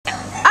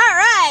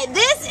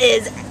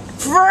is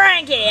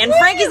Franky, and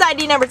Franky's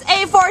ID number is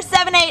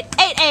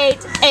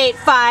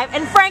A4788885,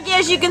 and Franky,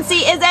 as you can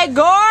see, is a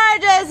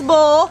gorgeous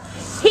bull.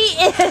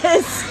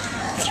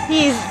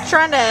 He's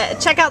trying to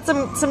check out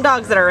some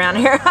dogs that are around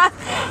here.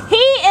 He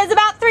is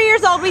about 3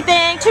 years old, we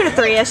think, 2 to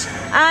 3-ish.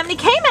 He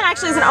came in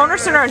actually as an owner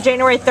center on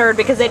January 3rd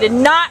because they did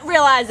not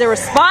realize the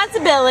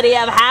responsibility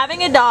of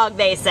having a dog,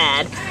 they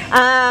said.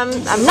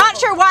 I'm not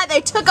sure why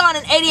they took on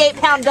an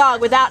 88-pound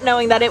dog without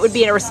knowing that it would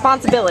be a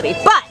responsibility,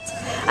 but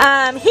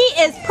he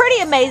is pretty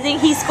amazing.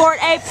 He scored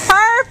a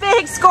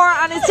perfect score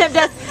on his temp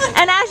test,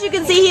 and as you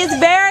can see, he is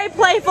very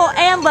playful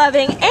and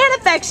loving and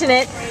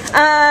affectionate.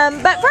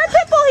 But for a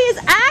pit bull, he is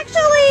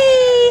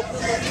actually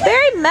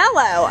very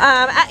mellow.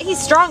 He's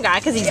a strong guy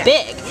because he's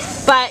big,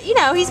 but you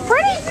know, he's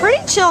pretty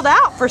chilled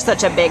out for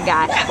such a big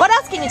guy. What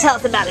else can you tell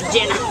us about him,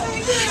 Jenna?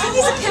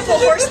 He's a pit bull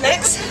horse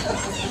mix.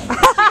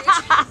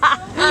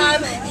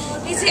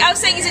 I was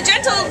saying he's a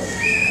gentle,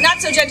 not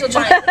so gentle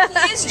giant.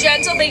 He is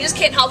gentle, but he just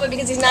can't help it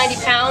because he's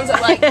 90 pounds. And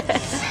like,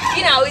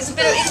 you know, he's a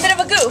bit of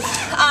a goof.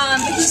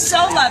 But he's so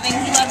loving.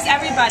 He loves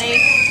everybody.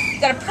 He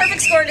got a perfect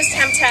score in his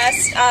temp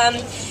test.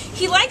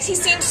 He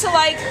seems to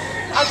like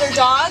other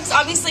dogs.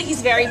 Obviously,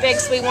 he's very big,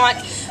 so we want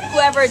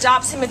whoever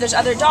adopts him, if there's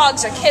other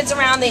dogs or kids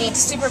around, they need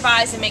to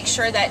supervise and make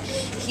sure that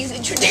he's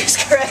introduced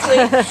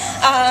correctly.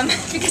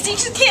 Because he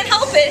just can't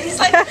help it. He's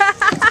like a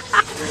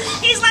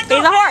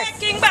horse.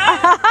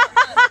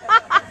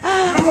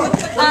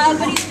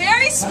 But he's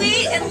very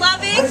sweet and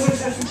loving,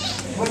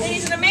 and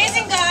he's an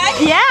amazing guy.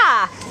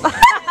 Yeah.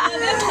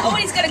 Oh,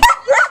 he's got a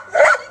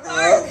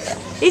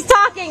He's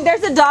talking.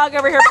 There's a dog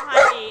over here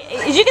behind me.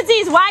 As you can see,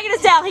 he's wagging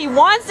his tail. He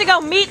wants to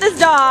go meet this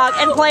dog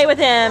and play with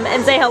him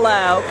and say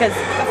hello because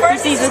he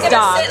sees this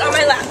dog. Sit on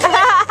my lap.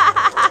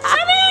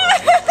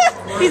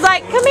 He's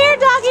like, "Come here,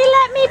 doggy.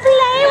 Let me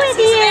play with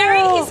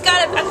you." He's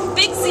got a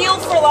big zeal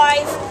for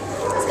life.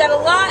 He's got a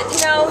lot,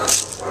 you know.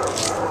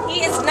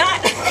 He is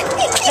not.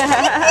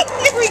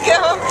 Here we go.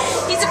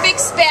 He's a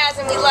big spaz,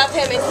 and we love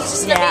him, and he's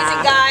just an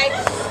amazing guy.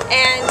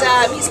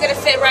 And he's gonna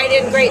fit right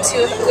in great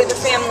too with the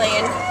family,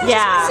 and he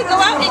just wants to go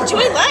out and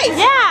enjoy life.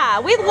 Yeah,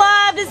 we'd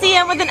love to see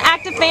him with an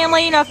active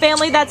family, you know, a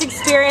family that's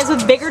experienced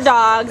with bigger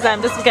dogs.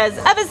 Just because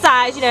of his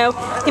size, you know,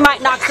 he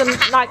might knock some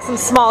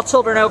small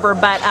children over,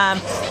 but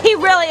he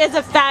really is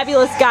a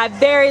fabulous guy,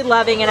 very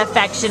loving and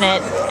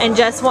affectionate, and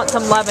just wants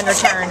some love in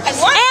return and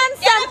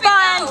some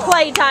fun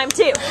playtime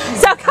too.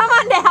 So come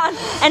on down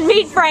and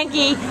meet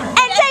Franky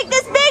and take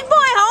this big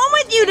boy home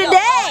with you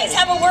today. Always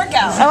have a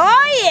workout.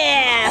 Oh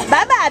yeah.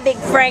 Bye-bye, Big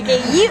Franky.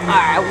 You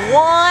are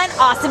one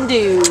awesome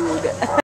dude.